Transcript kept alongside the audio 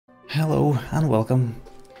Hello and welcome.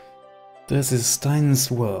 This is Stein's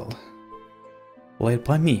World, played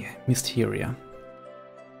by me, Mistheria.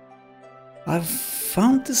 I've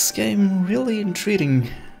found this game really intriguing,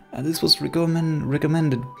 and this was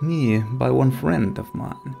recommended me by one friend of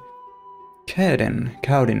mine. Cowden.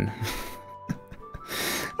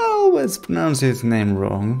 I always pronounce his name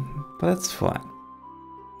wrong, but that's fine.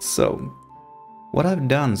 So, what I've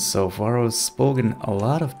done so far, I've spoken a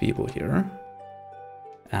lot of people here,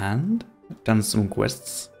 and done some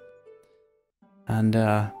quests. And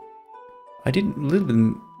I did a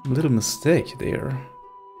little mistake there,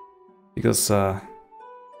 because where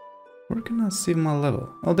can I see my level?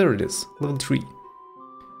 Oh, there it is, level 3.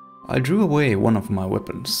 I drew away one of my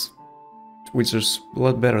weapons, which is a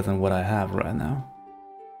lot better than what I have right now.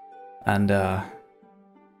 And I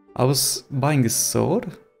was buying this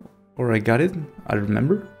sword, or I got it, I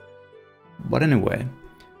remember. But anyway,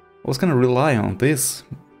 I was gonna rely on this,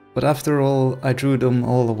 but after all I drew them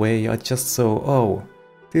all away, I just saw, oh,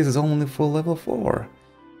 this is only for level 4.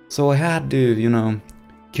 So I had to, you know,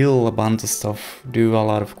 kill a bunch of stuff, do a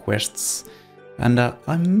lot of quests, and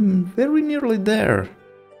I'm very nearly there.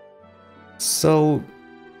 So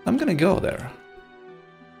I'm gonna go there.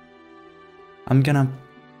 I'm gonna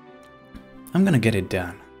get it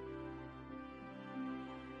done.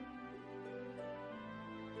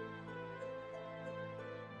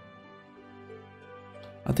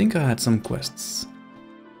 I think I had some quests.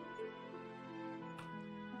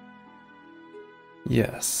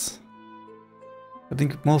 Yes. I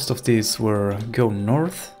think most of these were go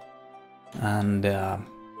north and by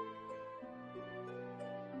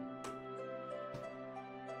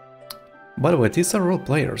the way, these are all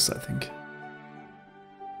players, I think.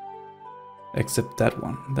 Except that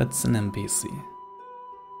one, that's an NPC.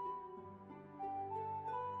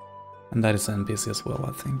 And that is an NPC as well,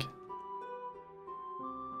 I think.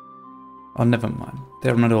 Oh, never mind.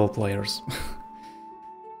 They're not all players.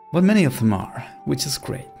 But many of them are, which is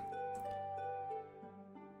great.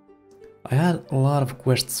 I had a lot of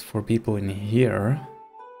quests for people in here.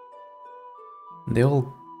 They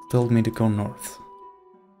all told me to go north.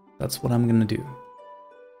 That's what I'm gonna do.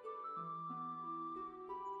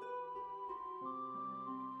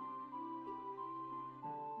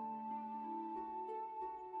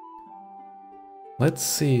 Let's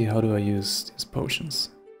see, how do I use these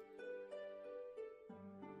potions?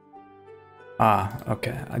 Ah,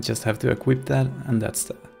 okay, I just have to equip that, and that's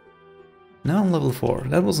that. Now I'm level 4,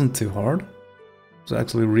 that wasn't too hard. It was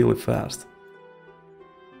actually really fast.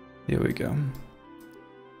 Here we go.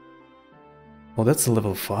 Oh, that's a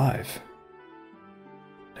level 5.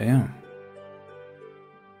 Damn.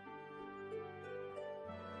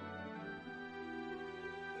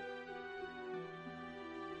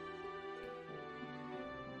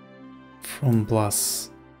 From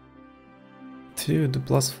 +2 to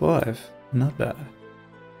 +5. Not bad.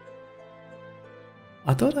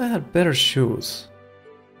 I thought I had better shoes.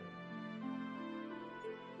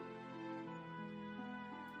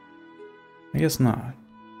 I guess not.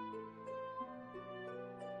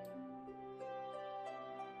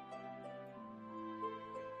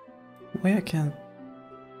 Why I can't...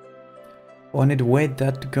 Oh, I need to wait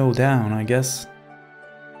that to go down, I guess.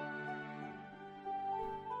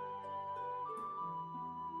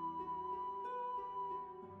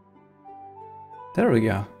 There we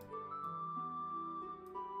go.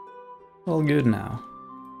 All good now.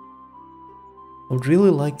 I would really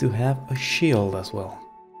like to have a shield as well.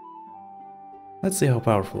 Let's see how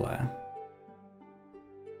powerful I am.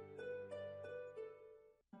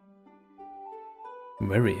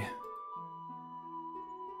 Very.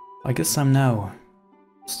 I guess I'm now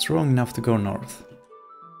strong enough to go north.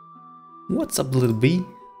 What's up, little bee?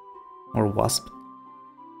 Or wasp?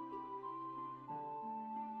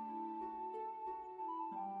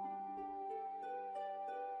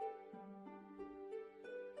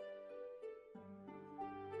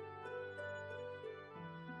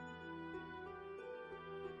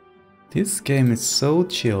 This game is so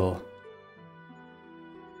chill.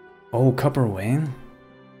 Oh, copper vein?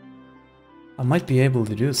 I might be able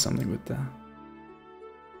to do something with that.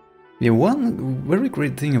 Yeah, one very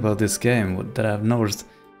great thing about this game that I've noticed,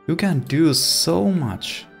 you can do so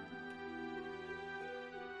much.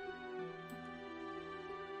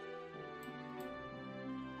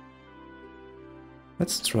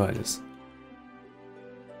 Let's try this.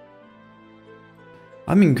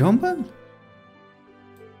 I'm in combat?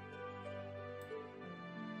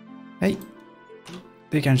 Hey,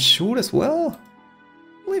 they can shoot as well?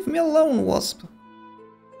 Leave me alone, wasp.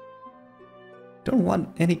 Don't want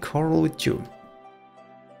any quarrel with you.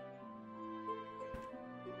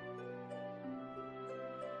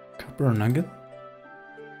 Copper nugget?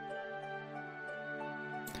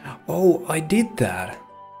 Oh, I did that!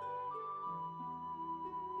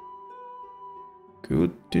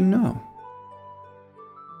 Good to know.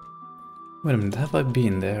 Wait a minute, have I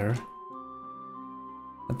been there?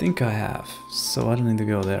 I think I have, so I don't need to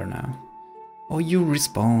go there now. Oh, you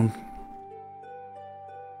respawn.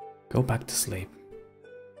 Go back to sleep.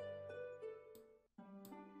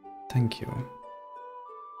 Thank you.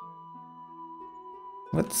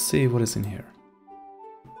 Let's see what is in here.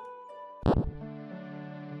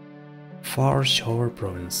 Far Shore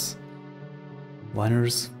Province.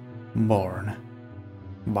 Winer's Barn.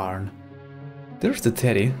 There's the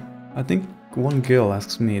teddy. I think one girl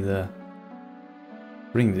asks me to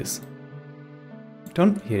bring this.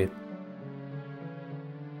 Don't hit it.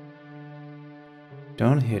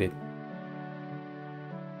 Don't hit it.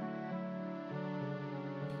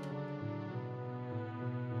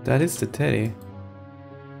 That is the teddy.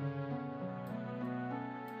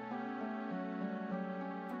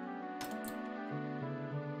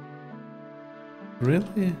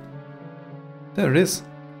 Really? There it is.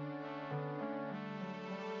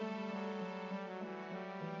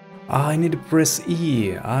 Ah, I need to press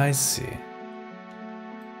E. I see.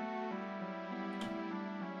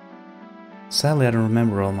 Sadly, I don't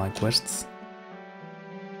remember all my quests.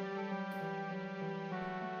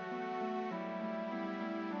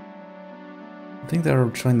 I think they're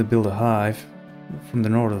trying to build a hive from the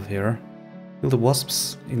north of here. Build the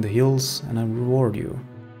wasps in the hills and I reward you.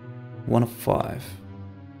 1 of 5.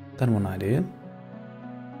 That one I did.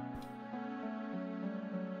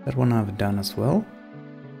 That one I've done as well.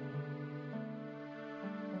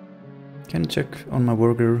 Can check on my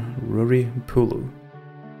worker Rory Pulu.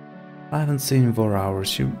 I haven't seen him for hours.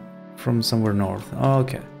 She from somewhere north.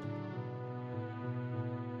 Okay.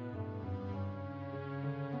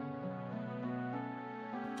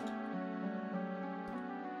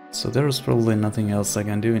 So there's probably nothing else I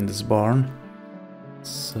can do in this barn.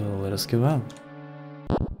 So let us go out.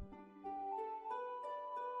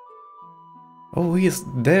 Oh, he is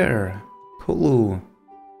there! Pulu!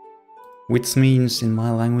 Which means in my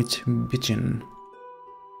language, bitchin'.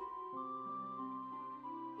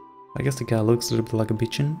 I guess the guy looks a little bit like a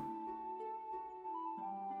bitchin'.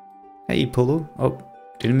 Hey, Pulu! Oh,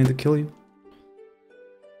 didn't mean to kill you.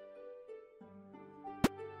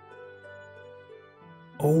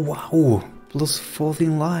 Oh wow! Plus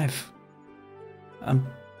 14 life!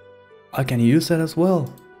 I can use that as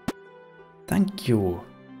well. Thank you.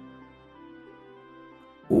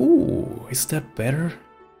 Ooh, is that better?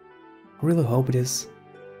 I really hope it is.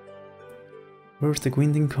 Where's the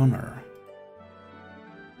Gwendin Connor?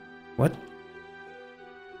 What?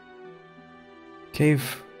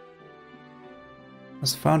 Cave.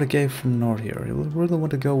 Has found a cave from north here. He'll really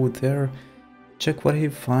want to go with there. Check what he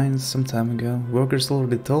finds some time ago. Workers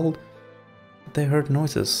already told that they heard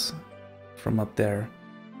noises from up there.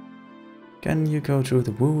 Can you go through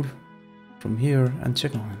the wood from here and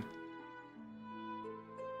check on him?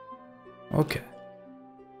 Okay,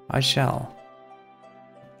 I shall.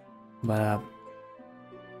 But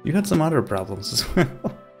you had some other problems as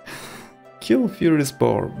well. Kill furious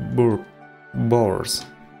boars.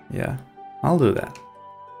 Yeah, I'll do that.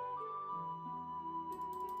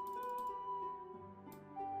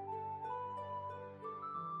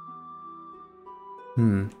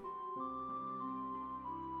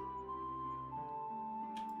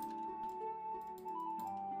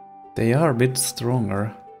 They are a bit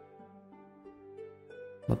stronger,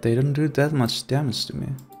 but they don't do that much damage to me,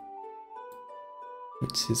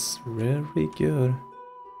 which is very good.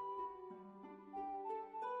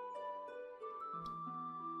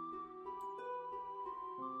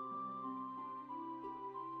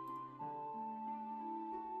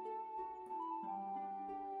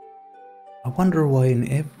 I wonder why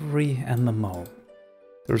in every MMO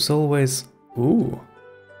there's always,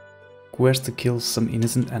 quest to kill some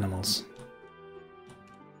innocent animals.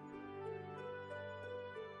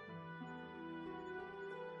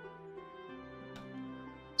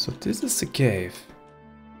 So this is a cave.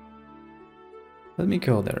 Let me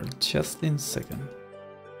go there just in a second.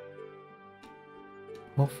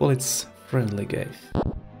 Hopefully it's friendly cave.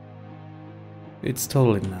 It's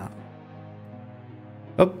totally not.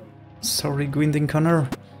 Oh, sorry Gwendin Connor.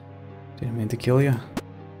 Didn't mean to kill you.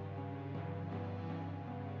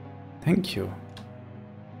 Thank you.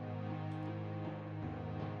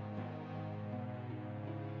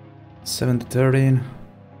 Seven to 13,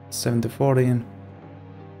 7 to 14,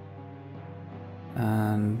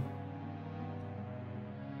 and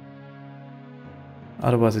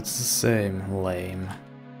otherwise it's the same, lame.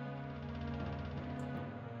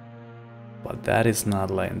 But that is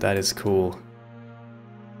not lame, that is cool.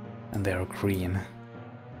 And they are green.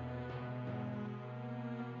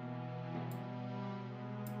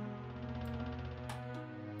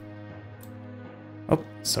 Oh,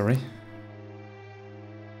 sorry.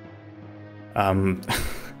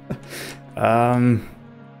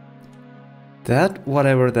 That,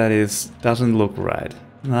 whatever that is, doesn't look right.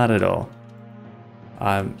 Not at all.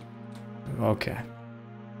 Okay.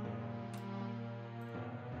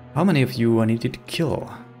 How many of you I needed to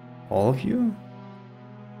kill? All of you?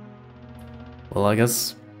 Well, I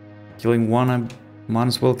guess killing one, I might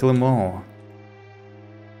as well kill them all.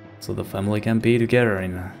 So the family can be together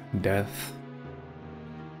in death.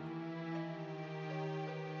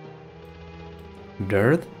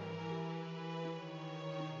 Dirt?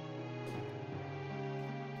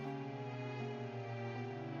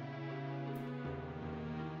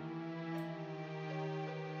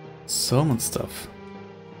 So much stuff.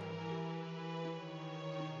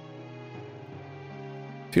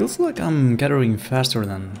 Feels like I'm gathering faster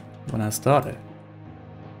than when I started.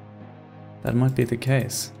 That might be the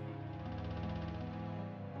case.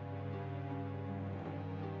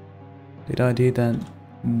 Did I do that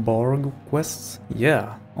Borg quests?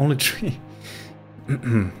 Yeah, only 3.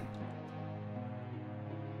 I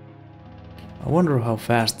wonder how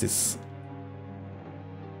fast this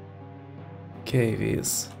cave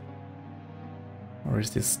is. Or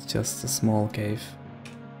is this just a small cave?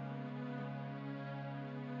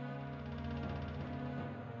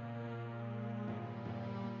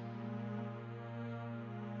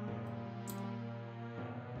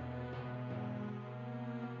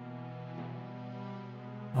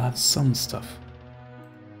 I have some stuff.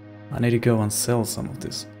 I need to go and sell some of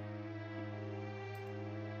this.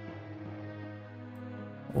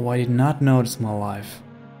 Oh, I did not notice my life.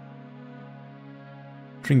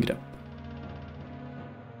 Drink it up.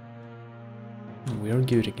 We are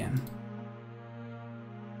good again.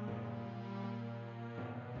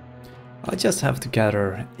 I just have to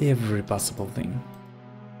gather every possible thing.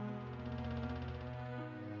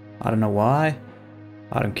 I don't know why.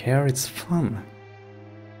 I don't care, it's fun.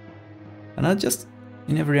 And I just,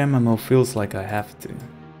 in every MMO, feels like I have to.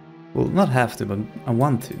 Well, not have to, but I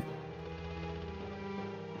want to.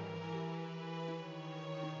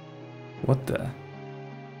 What the?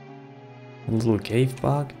 A little cave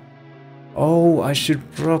bug? Oh, I should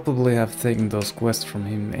probably have taken those quests from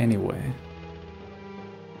him anyway.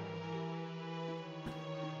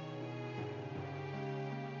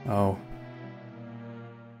 Oh.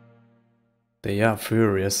 They are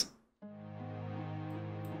furious.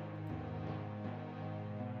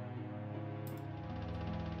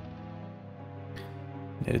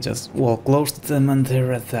 They just walk close to them and they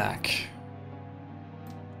attack.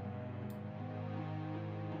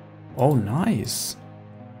 Oh, nice.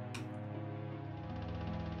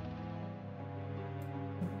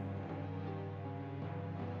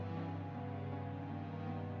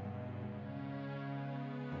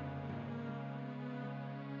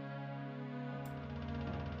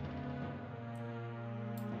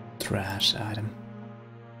 Trash item.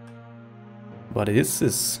 But this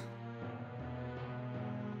is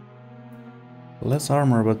less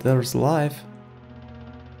armor, but there's life.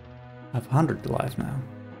 I have 100 life now.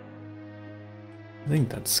 I think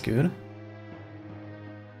that's good.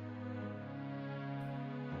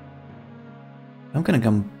 I'm gonna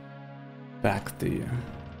come back to you.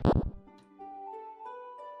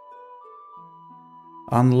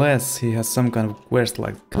 Unless he has some kind of quest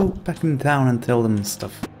like go back in town and tell them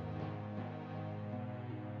stuff.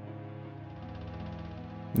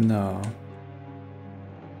 No.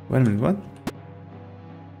 Wait a minute, what?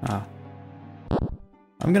 Ah.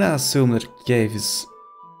 I'm gonna assume that cave is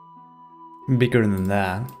bigger than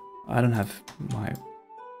that. I don't have my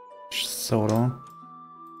sword on.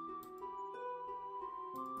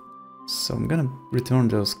 So I'm gonna return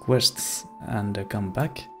those quests and come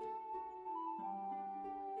back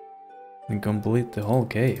and complete the whole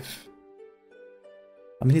cave.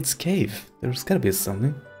 I mean, it's cave. There's gotta be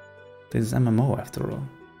something. This is MMO after all.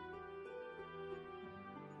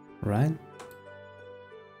 Right?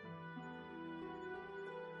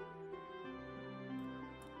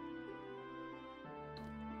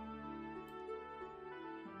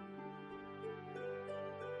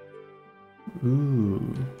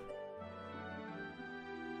 Ooh.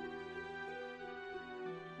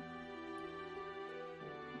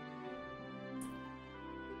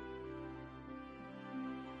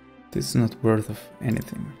 This is not worth of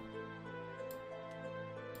anything.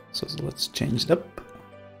 So let's change it up.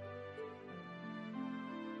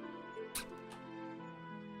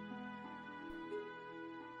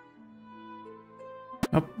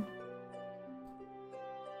 Up.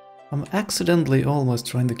 I'm accidentally almost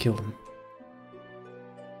trying to kill them.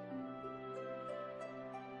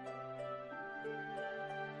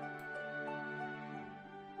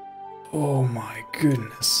 Oh my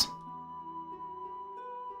goodness.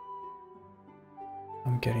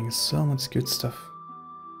 I'm getting so much good stuff.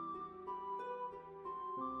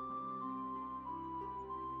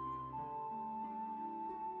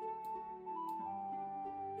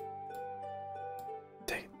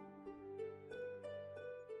 Take it.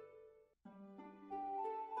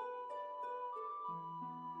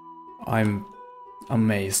 I'm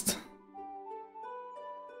amazed.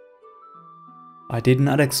 I did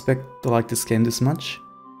not expect to like this game this much,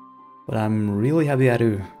 but I'm really happy I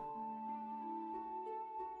do.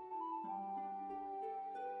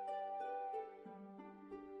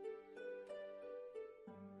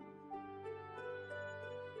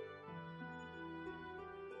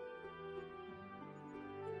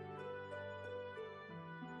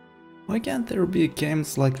 Why can't there be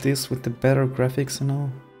games like this with the better graphics and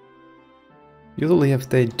all? Usually if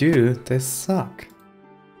they do, they suck.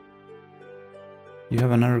 You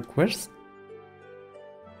have another quest?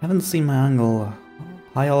 Haven't seen my uncle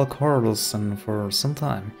Hyal Carlson for some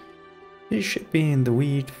time. He should be in the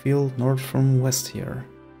wheat field north from west here.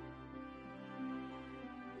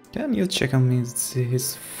 Can you check on me?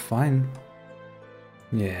 He's fine.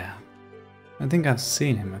 Yeah, I think I've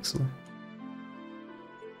seen him actually.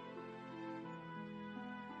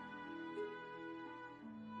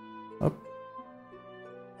 Oh.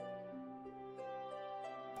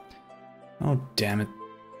 Oh, damn it.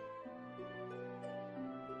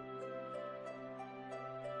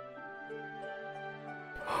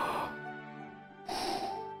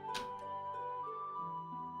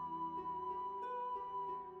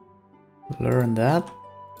 Learn that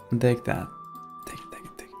and take that. Take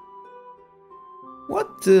it.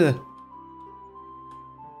 What the?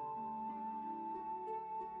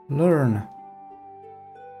 Learn.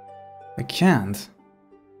 I can't.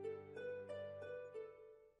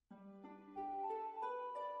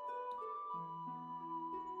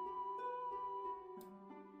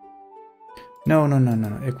 No.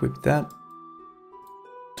 Equip that.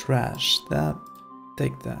 Trash that.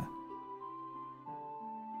 Take that.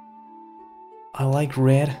 I like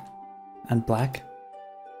red and black.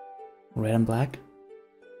 Red and black.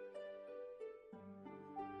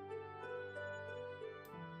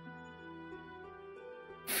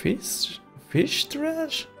 Fish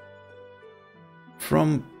trash?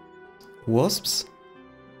 From wasps?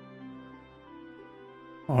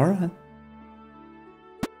 Alright.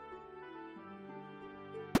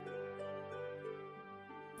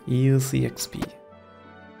 Easy XP.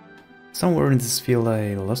 Somewhere in this field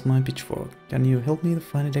I lost my pitchfork. Can you help me to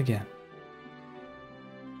find it again?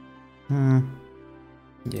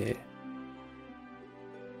 Yeah.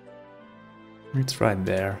 It's right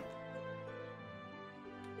there.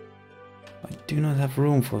 I do not have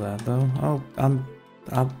room for that though. Oh, I'm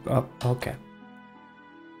okay.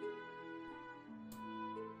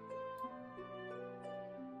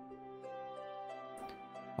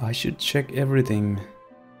 I should check everything.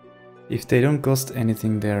 If they don't cost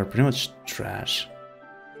anything, they're pretty much trash.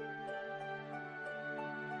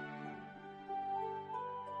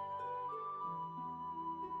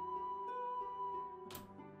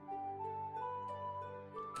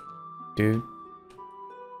 Dude.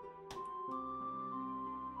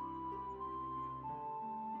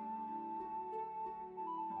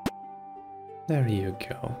 There you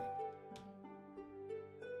go.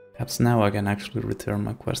 Perhaps now I can actually return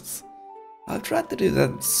my quests. I've tried to do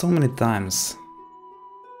that so many times.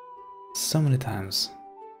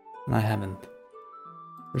 And I haven't.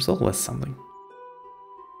 There's always something.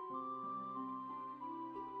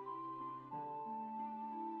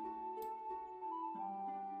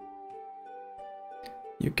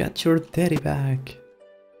 You got your teddy back.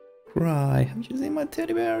 Cry. Have you seen my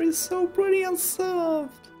teddy bear? It's so pretty and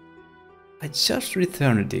soft. I just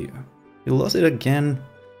returned it to you. You lost it again.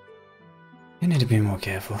 You need to be more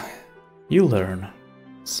careful. You learn.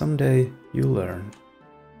 Someday you learn.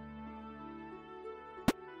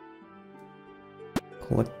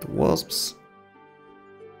 Collect the wasps.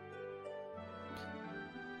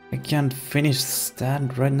 I can't finish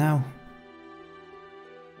that right now.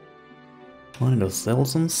 Wanted to sell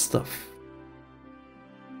some stuff.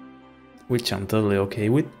 Which I'm totally okay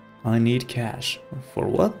with. I need cash. For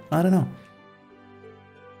what? I don't know.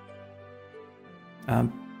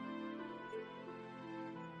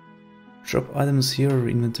 Drop items here,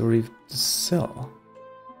 inventory to sell.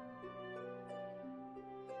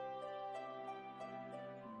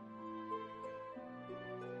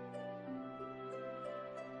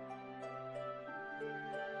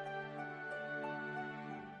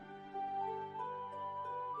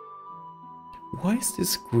 Why is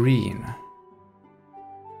this green?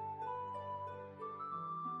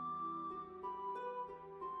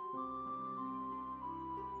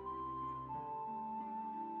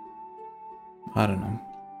 I don't know.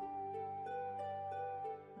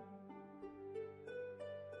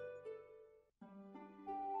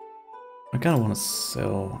 I kind of want to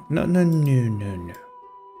sell... No.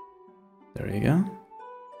 There you go.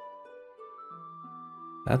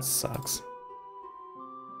 That sucks.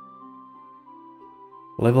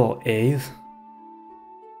 Level 8?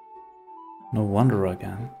 No wonder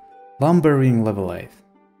again. Lumbering level 8.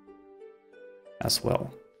 As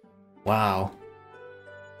well. Wow.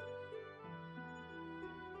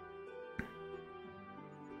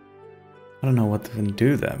 I don't know what to even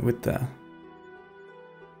do that with the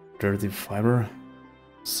dirty fiber.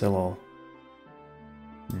 Sell all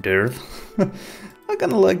dirt. I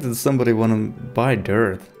kinda like that somebody wanna buy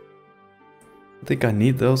dirt. I think I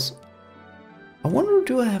need those. I wonder,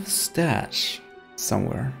 do I have a stash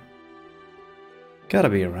somewhere? Gotta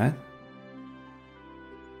be, right?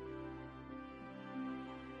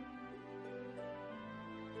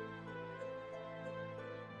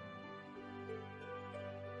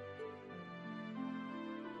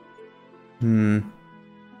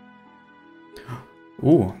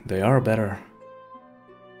 Ooh, they are better.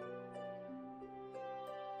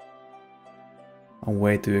 I'm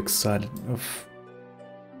way too excited of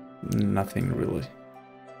nothing really.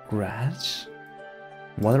 Grass?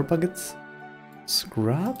 Water buckets?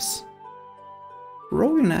 Scraps?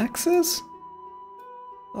 Broken axes?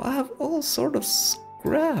 I have all sort of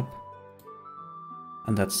scrap.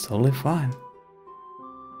 And that's totally fine.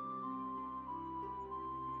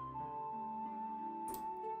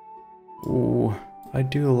 Ooh, I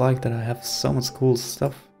do like that I have so much cool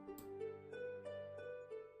stuff.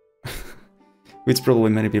 Which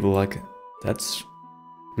probably many people like, that's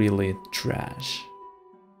really trash.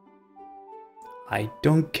 I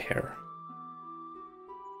don't care.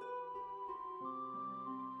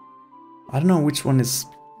 I don't know which one is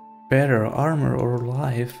better, armor or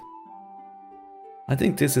life. I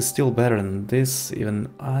think this is still better than this,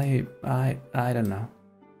 even I don't know.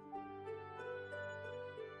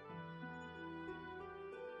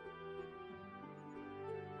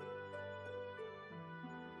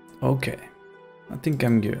 Okay, I think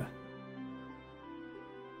I'm good.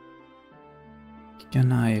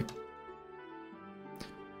 Can I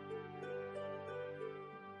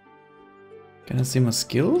see my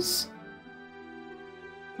skills?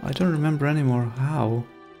 I don't remember anymore how.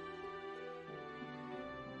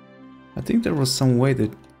 I think there was some way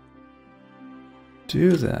to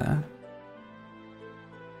do that.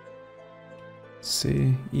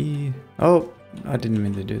 C, E... Oh, I didn't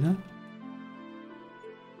mean to do that.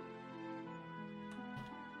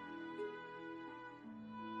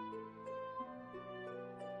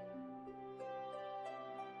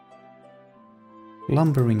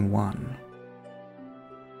 Lumbering 1.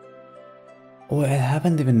 Oh, I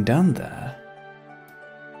haven't even done that.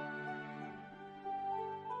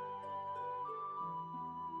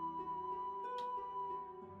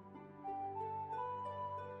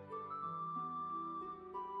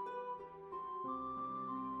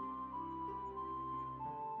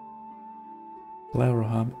 Flower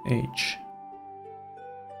Hub H.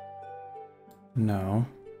 No.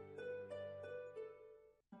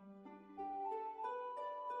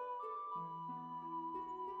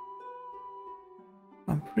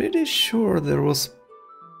 I'm pretty sure there was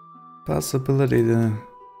possibility to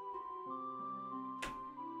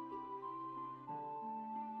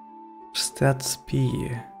stats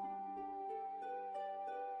P.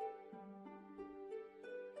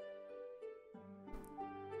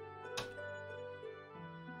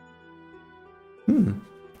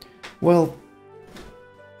 Well,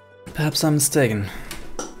 perhaps I'm mistaken.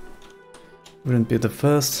 Wouldn't be the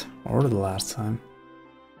first or the last time.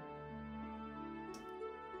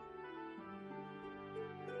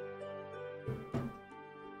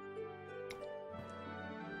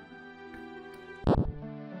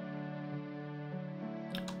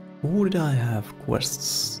 Who did I have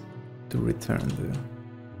quests to return to?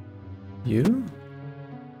 You?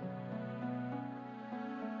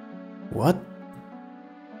 What?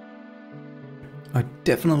 I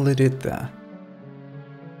definitely did that.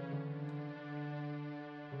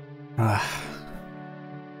 Ah.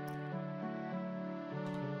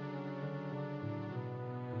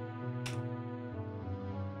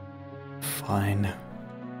 Fine.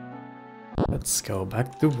 Let's go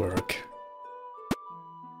back to work.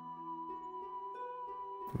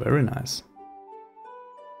 Very nice.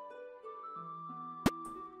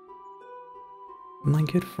 My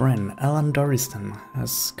good friend Alan Doriston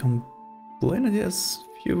has Planet has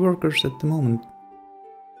few workers at the moment.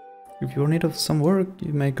 If you're in need of some work,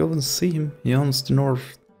 you may go and see him. He owns the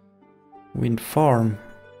North Wind Farm,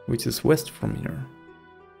 which is west from here.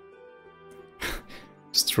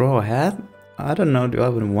 Straw hat? I don't know, do I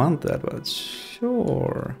even want that, but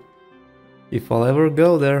sure. If I'll ever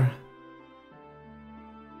go there.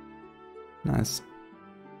 Nice.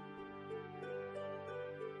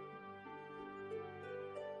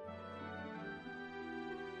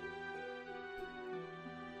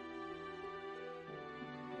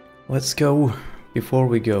 Let's go. Before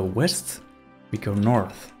we go west, we go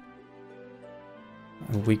north.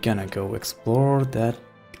 And we're gonna go explore that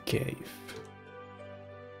cave.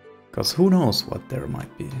 Cause who knows what there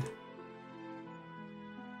might be.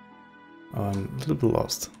 Oh, I'm a little bit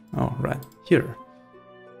lost. Oh, right, here.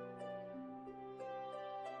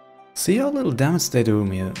 See how little damage they do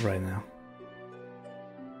me right now.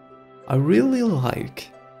 I really like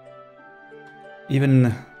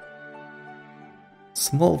even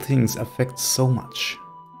small things affect so much.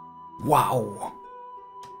 Wow!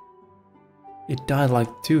 It died like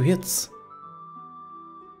 2 hits.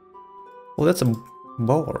 Oh, that's a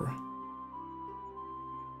boar.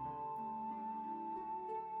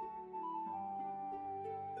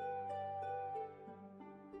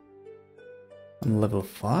 On level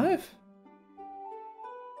 5?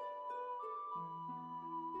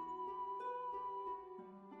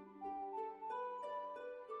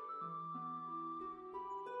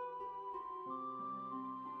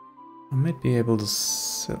 I might be able to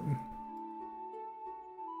sell.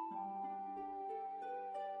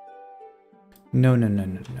 No.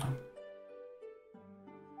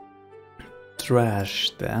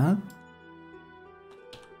 Trash that.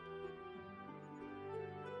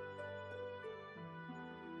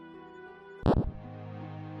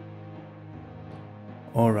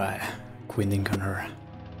 Alright, quitting on her.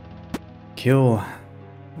 Kill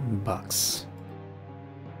bugs.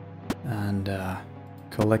 And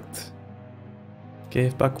collect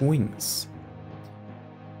cave bug wings.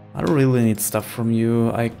 I don't really need stuff from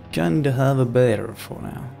you, I kinda have a better for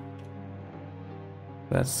now.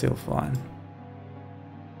 That's still fine.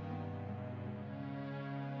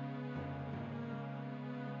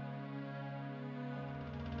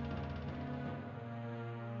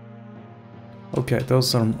 Okay,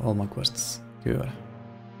 those are all my quests. Good.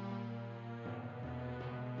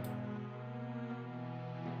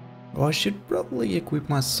 Oh, I should probably equip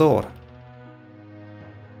my sword.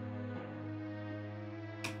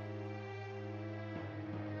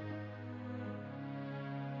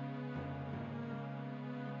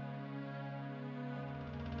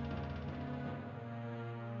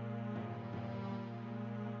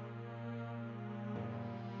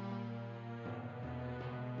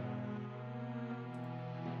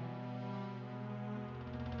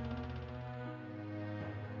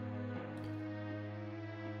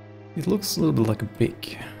 It looks a little bit like a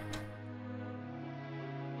pig.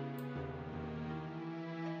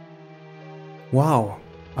 Wow,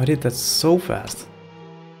 I did that so fast.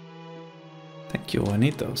 Thank you, I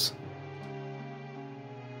need those.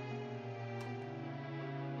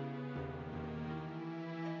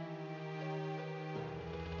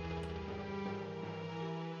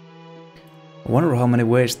 I wonder how many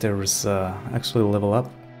ways there is actually level up.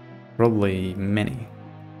 Probably many.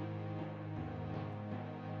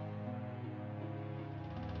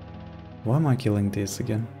 Why am I killing this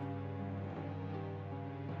again?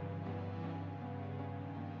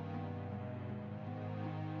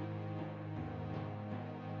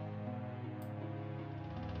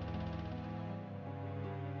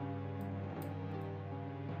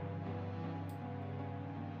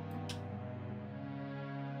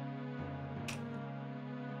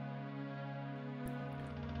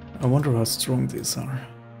 I wonder how strong these are.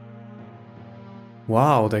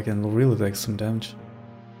 Wow, they can really take some damage.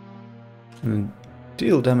 And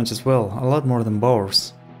deal damage as well, a lot more than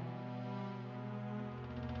boars.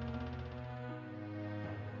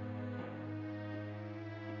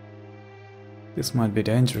 This might be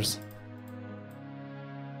dangerous.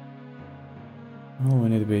 Oh, we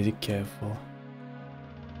need to be careful.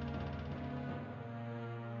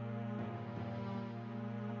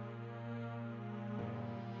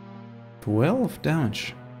 $12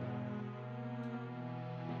 damage.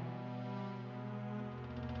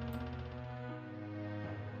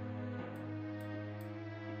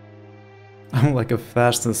 I'm like a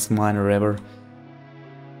fastest miner ever.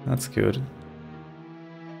 That's good.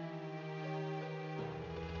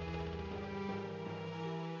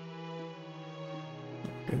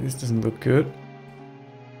 Okay, this doesn't look good.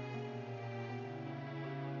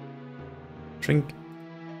 Drink.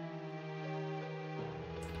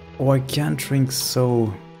 Oh, I can't drink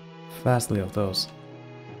so fastly of those.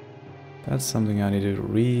 That's something I need to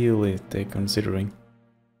really take considering.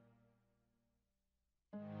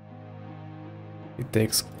 It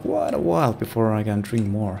takes quite a while before I can drink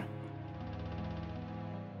more.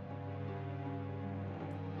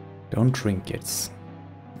 Don't drink it.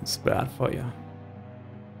 It's bad for you.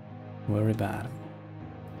 Very bad.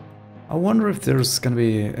 I wonder if there's gonna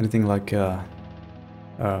be anything like a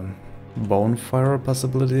bonfire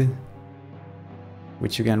possibility,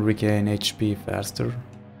 which you can regain HP faster.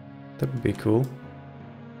 That would be cool.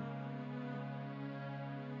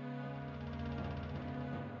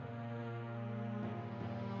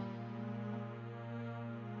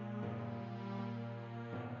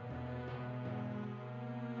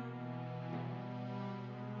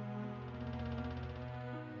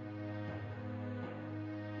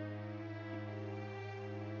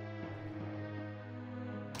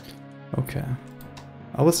 Okay.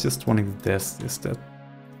 I was just wanting to test, is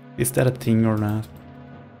that a thing or not?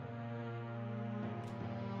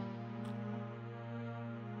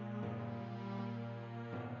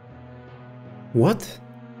 What?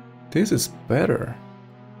 This is better.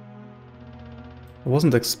 I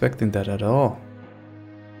wasn't expecting that at all.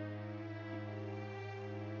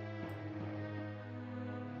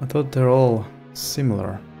 I thought they're all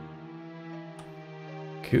similar.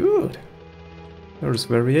 Good. There's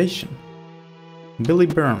variation. Billy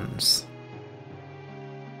Burns.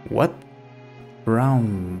 What?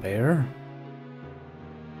 Brown bear?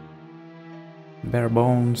 Bare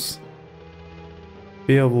bones.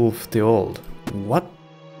 Beowulf the Old. What?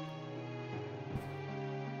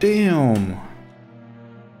 Damn!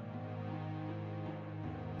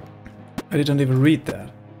 I didn't even read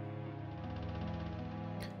that.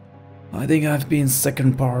 I think I've been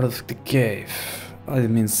second part of the cave.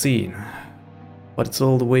 I've been seen. But it's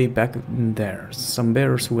all the way back in there. Some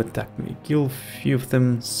bears who attacked me. Kill a few of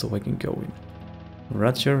them so I can go in.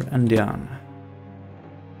 Roger and Diane.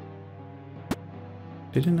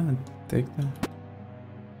 Didn't I take that?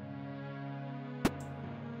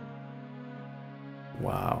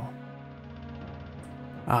 Wow.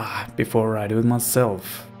 Ah, before I do it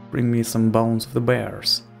myself, bring me some bones of the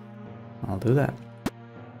bears. I'll do that.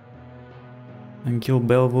 And kill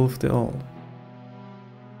Beowulf the Old.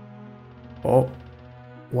 Oh,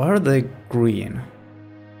 why are they green?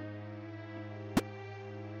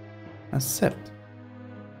 Accept.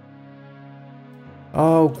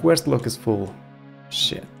 Oh, quest log is full.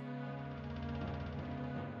 Shit.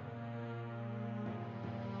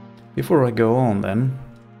 Before I go on then,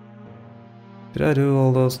 did I do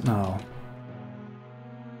all those? No.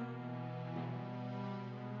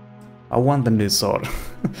 I want the new sword.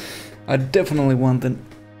 I definitely want it,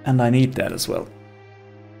 and I need that as well.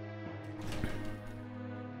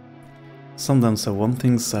 Sometimes I want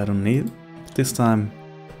things I don't need, but this time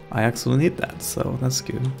I actually need that, so that's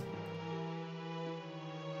good.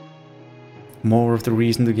 More of the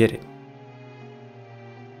reason to get it.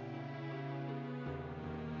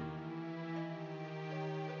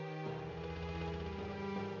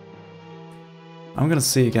 I'm gonna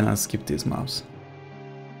see can I skip these mobs.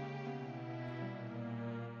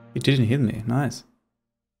 It didn't hit me, nice.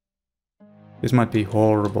 This might be a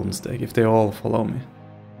horrible mistake if they all follow me.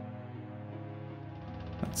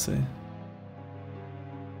 Let's see.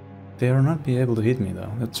 They are not be able to hit me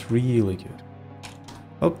though, that's really good.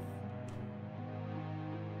 Oh.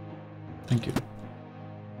 Thank you.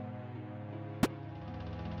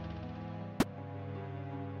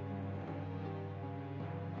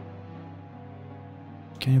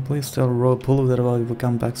 Can you please tell Pulu that I will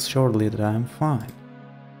come back shortly, that I am fine?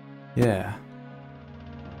 Yeah.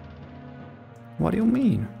 What do you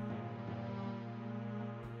mean?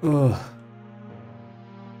 Ugh.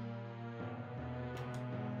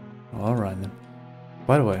 Alright then.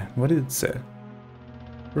 By the way, what did it say?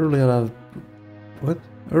 Earlier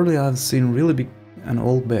I've seen really big an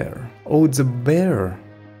old bear. Oh, it's a bear!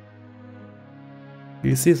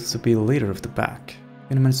 He seems to be the leader of the pack.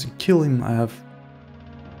 When I manage to kill him, I have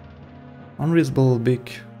unreasonable big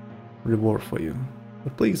reward for you.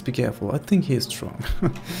 But please be careful, I think he is strong.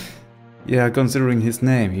 Yeah, considering his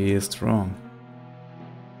name, he is strong.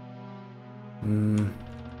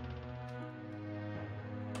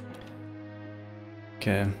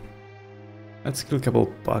 Okay. Let's kill a couple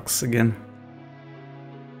of bugs again.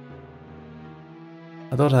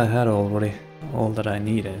 I thought I had already all that I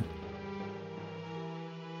needed.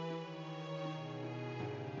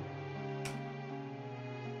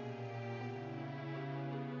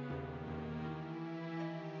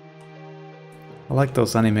 I like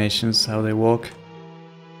those animations, how they walk.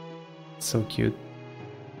 It's so cute.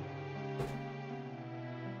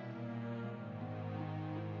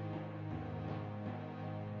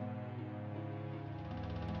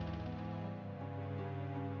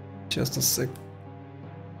 Just a sec.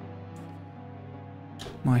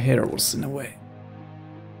 My hair was in the way.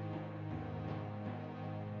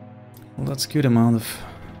 Well, that's a good amount of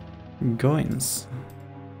coins.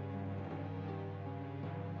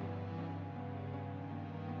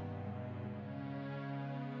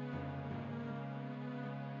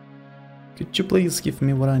 Could you please give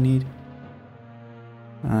me what I need?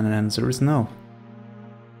 And an answer is no.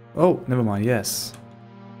 Oh, never mind, yes.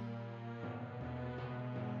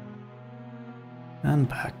 And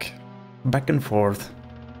back. Back and forth.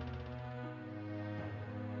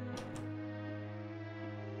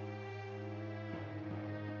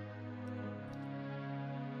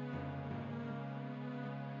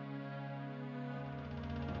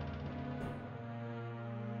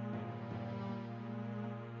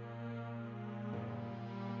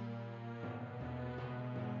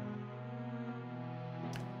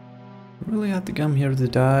 Really had to come here to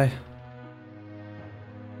die?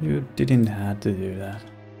 You didn't have to do that.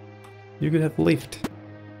 You could have lived.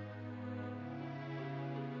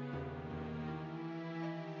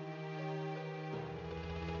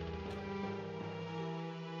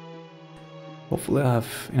 Hopefully I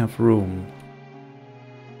have enough room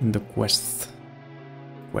in the quests.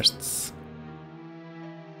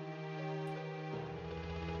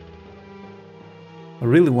 I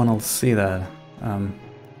really want to see that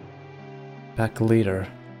pack leader.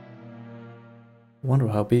 Wonder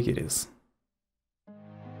how big it is.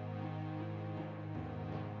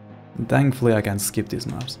 And thankfully I can skip these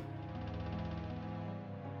maps.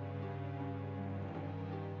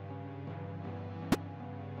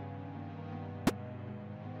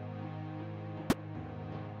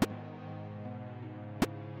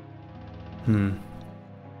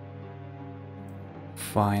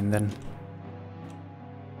 Fine then.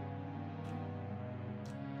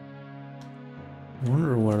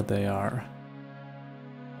 Wonder where they are.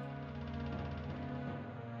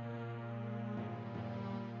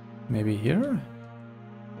 Maybe here?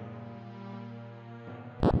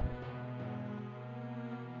 Well,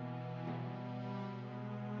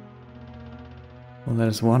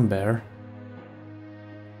 there's one bear.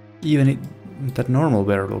 Even that normal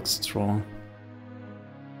bear looks strong.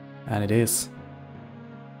 And it is.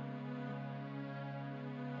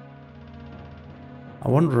 I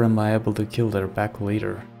wonder, am I able to kill their pack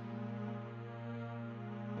leader?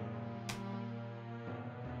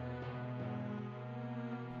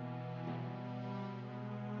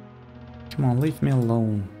 Come on, leave me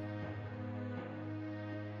alone.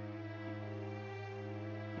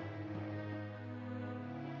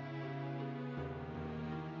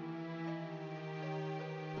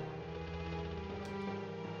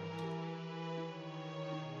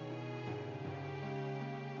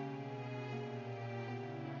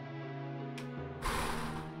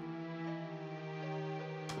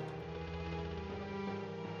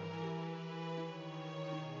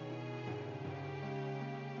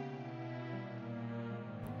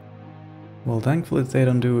 Well, thankfully they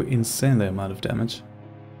don't do insanely amount of damage.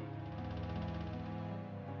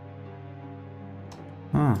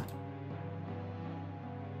 Huh.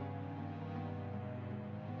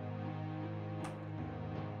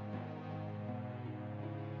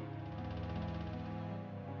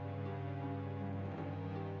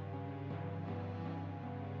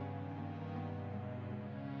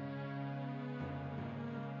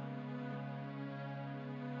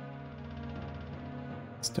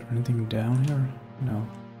 Is there anything down here? No.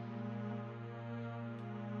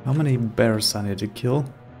 How many bears I need to kill?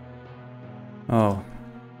 Oh.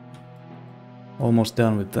 Almost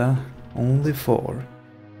done with that. Only 4.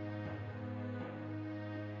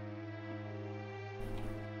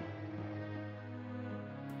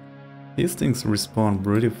 These things respawn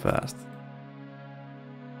pretty fast.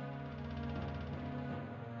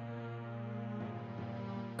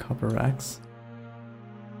 Copper axe.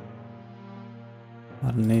 I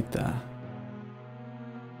don't need that.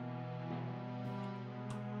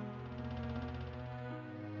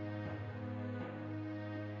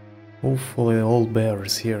 Hopefully the old bear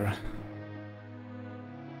is here.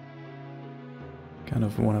 Kind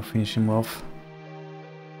of want to finish him off.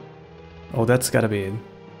 Oh, that's gotta be it.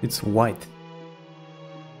 It's white.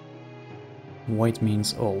 White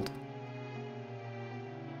means old.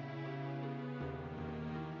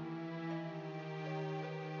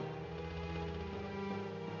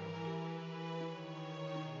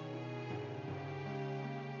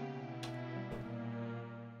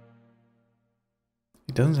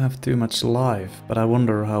 It doesn't have too much life, but I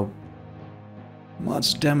wonder how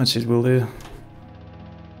much damage it will do.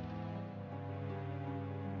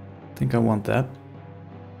 I think I want that. .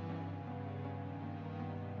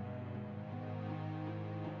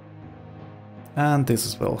 And this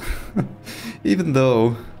as well. Even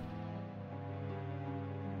though...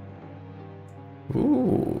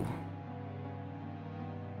 Ooh.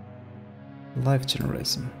 Life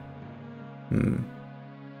generation.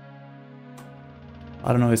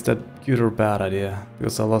 I don't know, is that good or bad idea?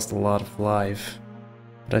 Because I lost a lot of life.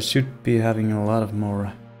 But I should be having a lot of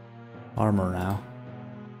more armor now.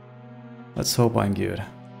 Let's hope I'm good.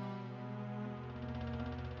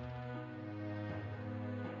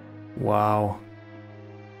 Wow.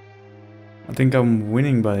 I think I'm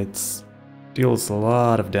winning, but it deals a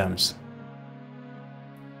lot of damage.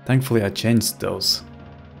 Thankfully I changed those.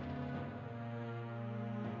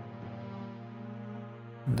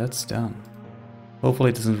 And that's done. Hopefully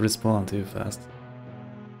it doesn't respawn too fast.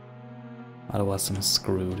 Otherwise I'm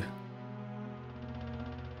screwed.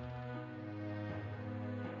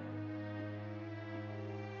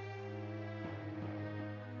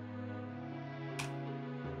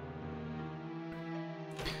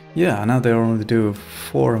 Yeah, now they only do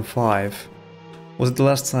 4 and 5. Was it the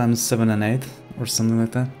last time 7 and 8? Or something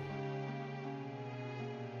like that?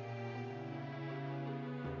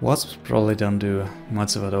 Wasps probably don't do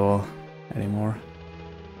much of it all anymore.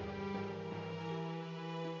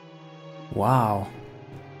 Wow.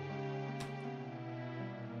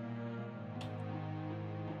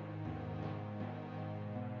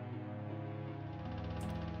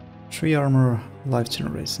 Tree armor, life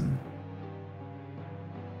generation.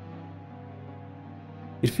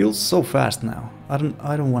 It feels so fast now. I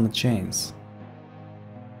don't want to change.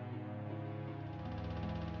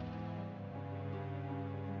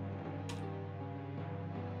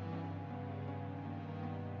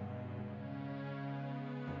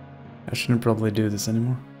 I shouldn't probably do this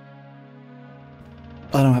anymore.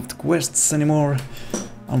 I don't have the quests anymore.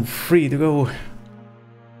 I'm free to go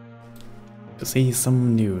to see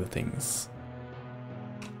some new things.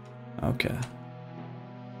 Okay.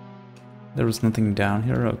 There was nothing down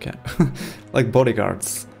here? Okay. Like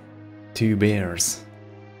bodyguards. 2 bears.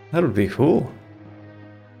 That would be cool.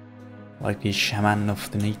 Like the shaman of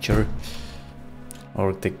the nature.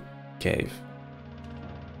 Or the cave.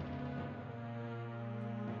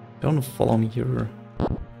 Don't follow me here.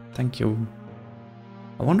 Thank you.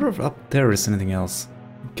 I wonder if up there is anything else.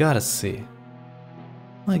 Gotta see.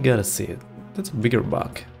 I gotta see it. That's a bigger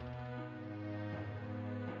bug.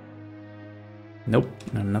 Nope,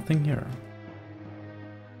 nothing here.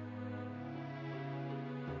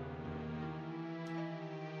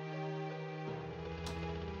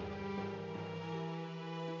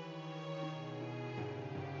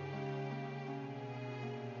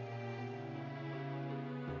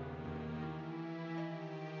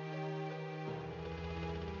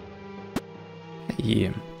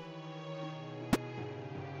 Hey.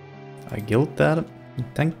 I guilt that.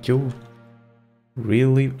 Thank you.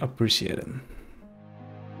 Really appreciate it.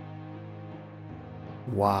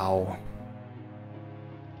 Wow.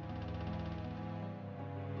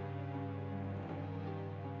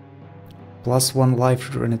 +1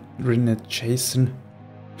 life renegation.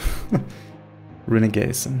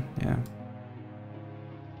 Renegation, yeah.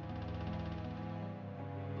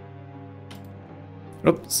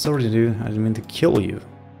 Oh, sorry dude, I didn't mean to kill you.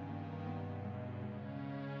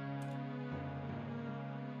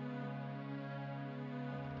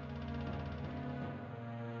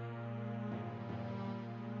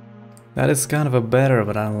 That is kind of a better,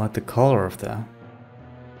 but I don't like the color of that.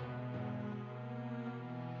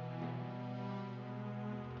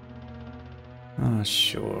 Ah,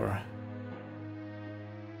 sure.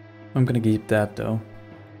 I'm gonna keep that though.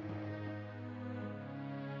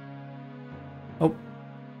 Oh.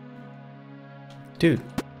 Dude.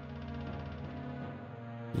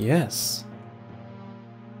 Yes.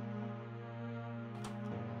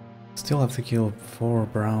 Still have to kill 4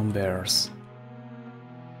 brown bears.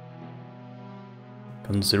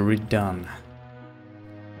 Consider it done.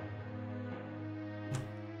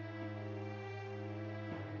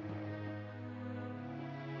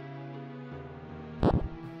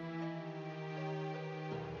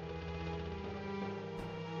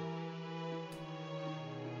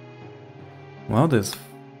 Well, this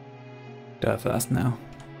die fast now.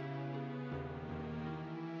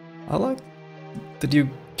 I like that you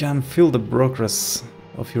can feel the progress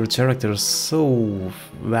of your character so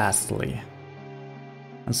vastly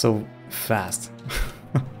and so fast.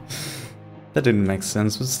 That didn't make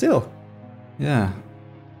sense, but still, yeah.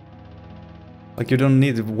 Like you don't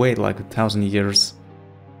need to wait like 1,000 years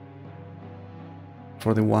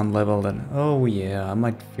for the one level that, oh yeah, I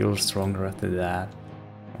might feel stronger after that,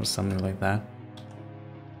 or something like that.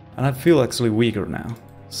 And I feel actually weaker now,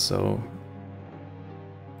 so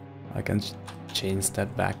I can change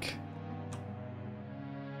that back.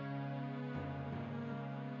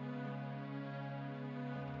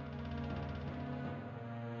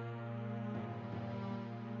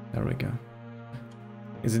 There we go.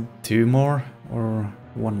 Is it 2 more or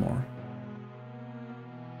 1 more?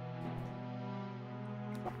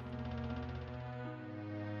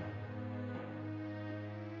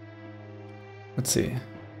 Let's see.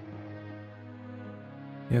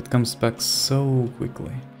 Yeah, it comes back so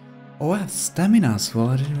quickly. Oh, I have stamina as well,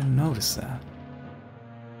 I didn't even notice that.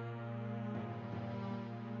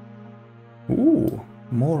 Ooh,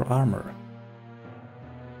 more armor.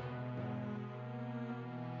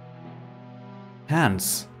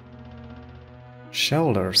 Hands,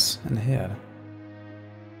 shoulders, and head.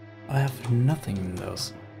 I have nothing in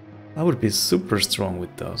those. I would be super strong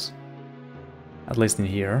with those. At least in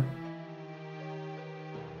here.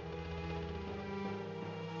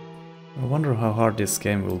 I wonder how hard this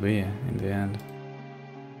game will be in the end.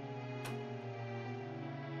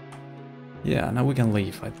 Yeah, now we can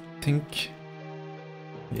leave, I think.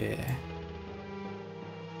 Yeah.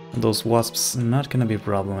 And those wasps not gonna be a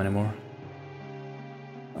problem anymore.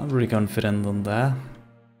 I'm really confident on that.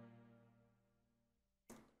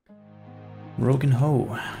 Broken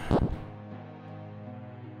hoe.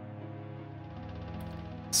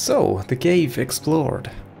 So, the cave explored.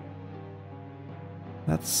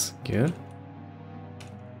 That's good.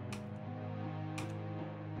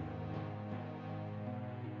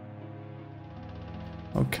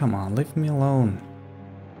 Oh, come on, leave me alone.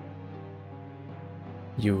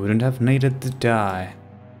 You wouldn't have needed to die.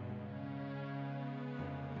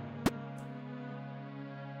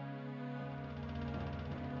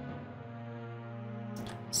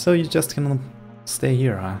 So you're just gonna stay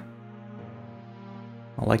here, huh?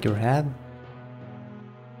 I like your head.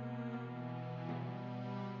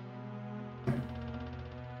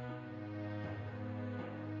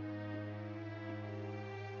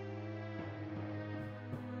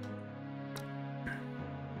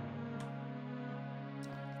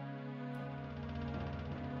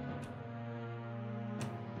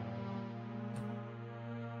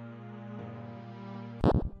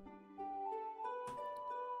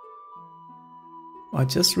 I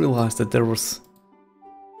just realized that there was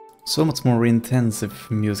so much more intensive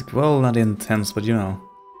music. Well, not intense, but you know.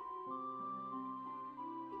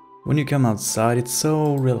 When you come outside, it's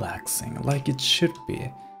so relaxing, like it should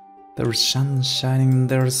be. There's sun shining,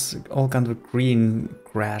 there's all kinds of green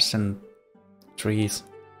grass and trees.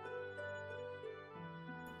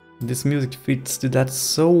 This music fits to that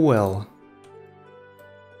so well.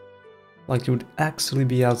 Like you would actually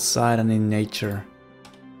be outside and in nature.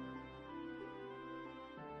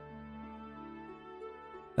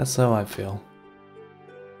 That's how I feel.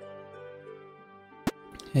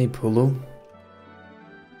 Hey Pulu.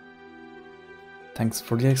 Thanks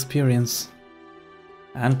for the experience.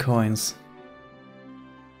 And coins.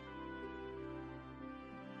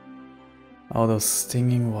 Oh, those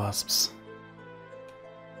stinging wasps.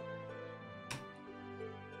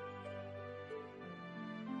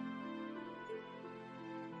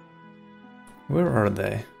 Where are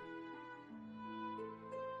they?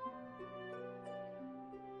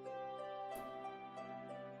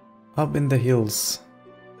 Up in the hills.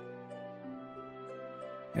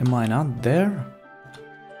 Am I not there?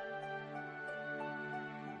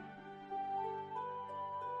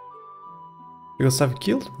 Because I've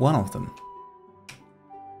killed one of them.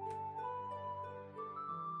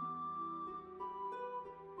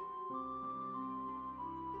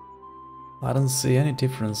 I don't see any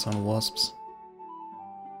difference on wasps.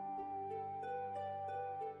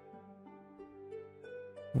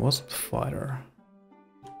 Wasp fighter.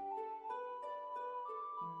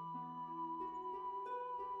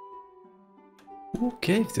 Who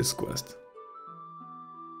gave this quest?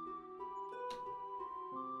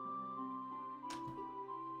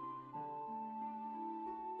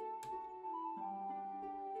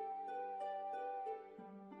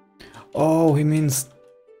 Oh, he means...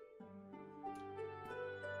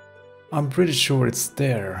 I'm pretty sure it's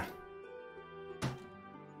there.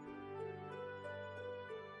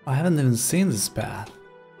 I haven't even seen this path.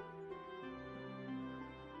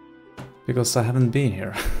 Because I haven't been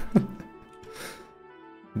here.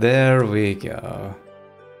 There we go.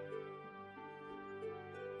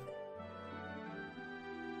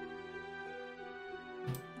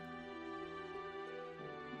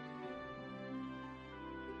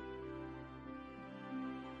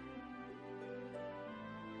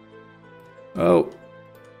 Oh.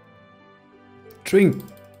 Drink.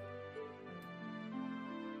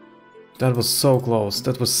 That was so close.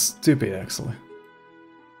 That was stupid, actually.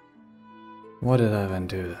 Why did I even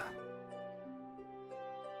do that?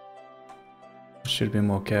 Should be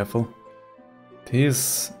more careful.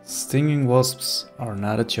 These stinging wasps are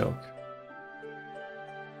not a joke.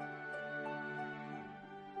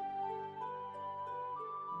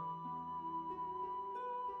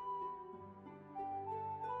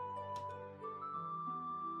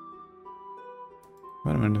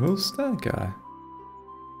 Wait a minute, who's that guy?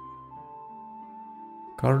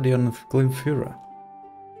 Guardian of Glimfura.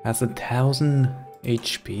 Has 1000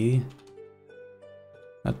 HP.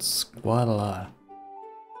 That's quite a lot.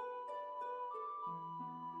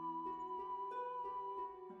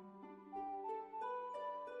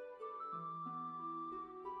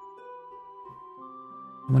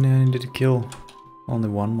 How many I needed to kill? Only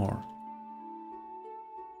one more.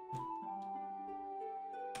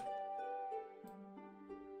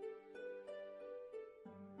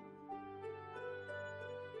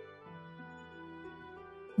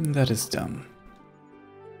 That is done.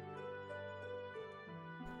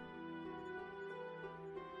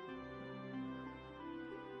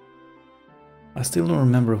 I still don't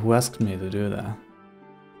remember who asked me to do that.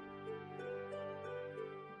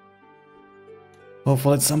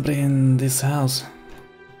 Hopefully it's somebody in this house.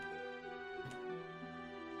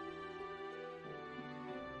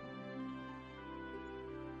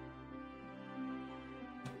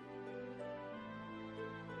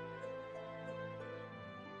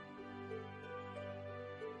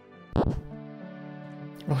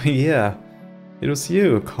 Oh yeah, it was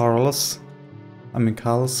you, Carlos. I mean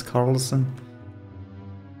Carlos Carlson.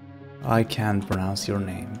 I can't pronounce your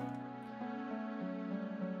name.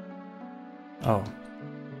 Oh.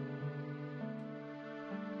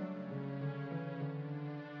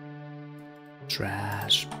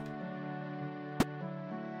 Trash.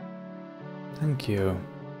 Thank you.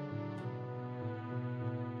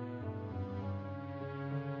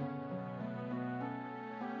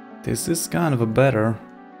 This is kind of a better,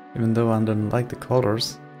 even though I don't like the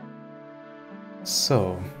colors.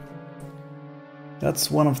 So,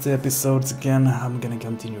 that's one of the episodes again. I'm gonna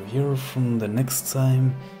continue here from the next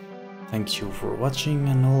time. Thank you for watching,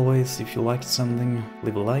 and always, if you liked something,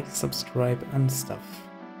 leave a like, subscribe and stuff.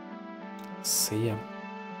 See ya.